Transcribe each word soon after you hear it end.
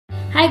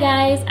Hi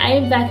guys, I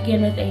am back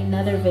again with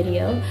another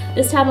video.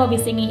 This time I'll be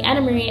singing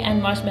Anne-Marie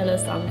and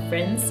Marshmello's song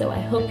Friends, so I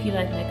hope you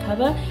like my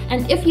cover.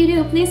 And if you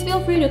do, please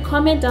feel free to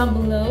comment down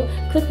below,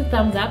 click the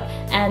thumbs up,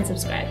 and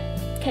subscribe.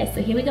 Okay,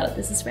 so here we go.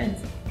 This is Friends.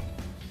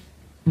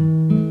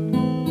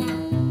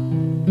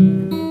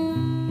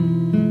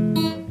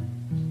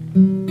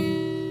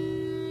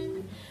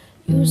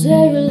 You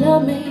say you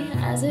love me,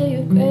 I say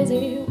you're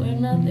crazy. We're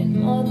nothing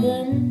more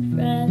than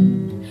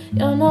friends.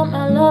 You're not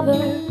my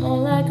lover, more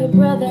like a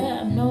brother.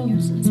 I've known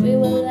you since we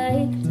were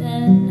like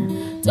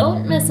 10.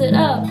 Don't mess it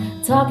up,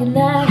 talking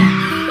that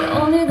you're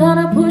only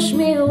gonna push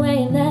me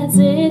away and that's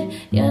it.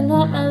 You're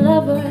not my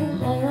lover,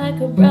 more like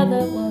a brother.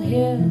 Well,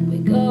 here we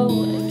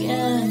go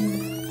again.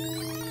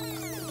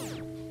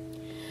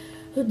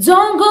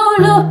 Don't go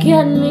look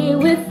at me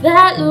with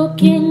that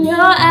look in your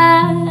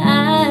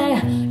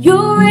eye.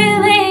 You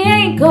really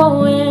ain't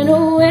going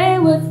away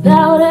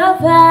without a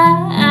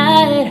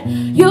fight.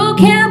 You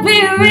can't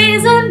be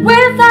reasoned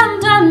with, I'm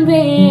done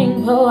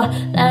being polite.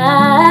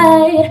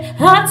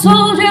 I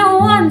told you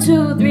 1,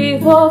 2, 3,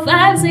 4,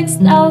 5,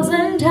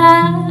 6,000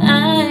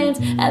 times.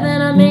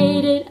 Haven't I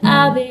made it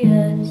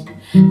obvious?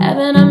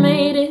 Haven't I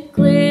made it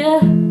clear?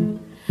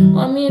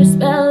 Want me to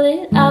spell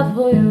it out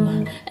for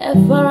you?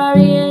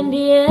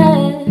 F-R-E-N-D-S.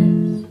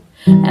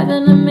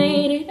 Haven't I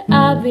made it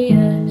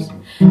obvious?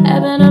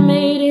 Haven't I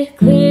made it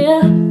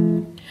clear?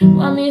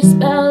 Want me to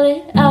spell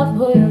it out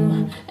for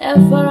you?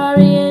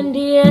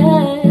 F-R-E-N-D-S.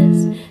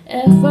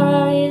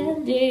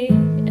 F-R-E-N-D-S.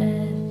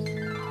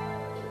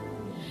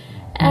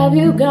 Have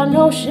you got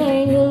no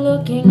shame? You're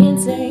looking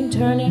insane,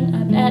 turning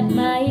up at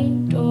my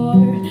door.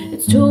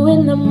 It's 2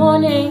 in the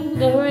morning,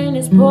 the rain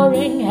is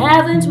pouring.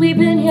 Haven't we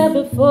been here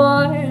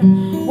before?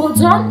 Well,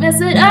 don't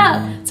mess it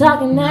up,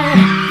 talking that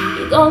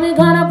you're only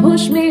gonna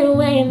push me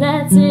away and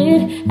that's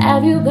it.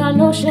 Have you got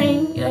no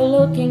shame? You're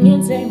looking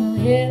insane. Well,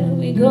 here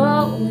we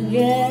go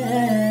again.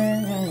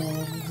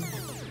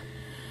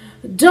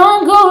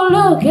 Don't go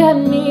look at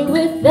me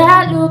with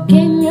that look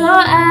in your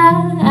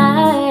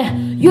eye.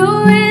 You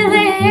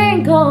really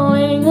ain't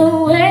going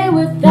away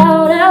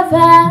without a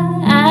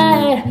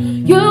fight.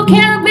 You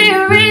can't be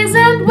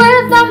reasoned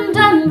with, I'm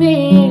done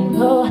being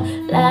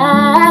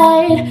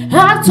polite.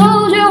 I've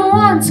told you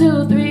 1,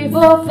 2, 3,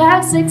 4,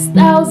 5,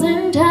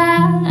 6,000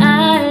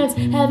 times.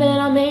 Haven't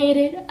I made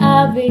it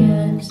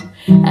obvious?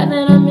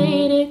 Haven't I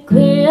made it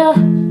clear?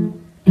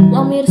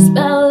 Want me to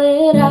spell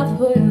it out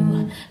for you?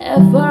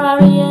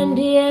 F-R-E-N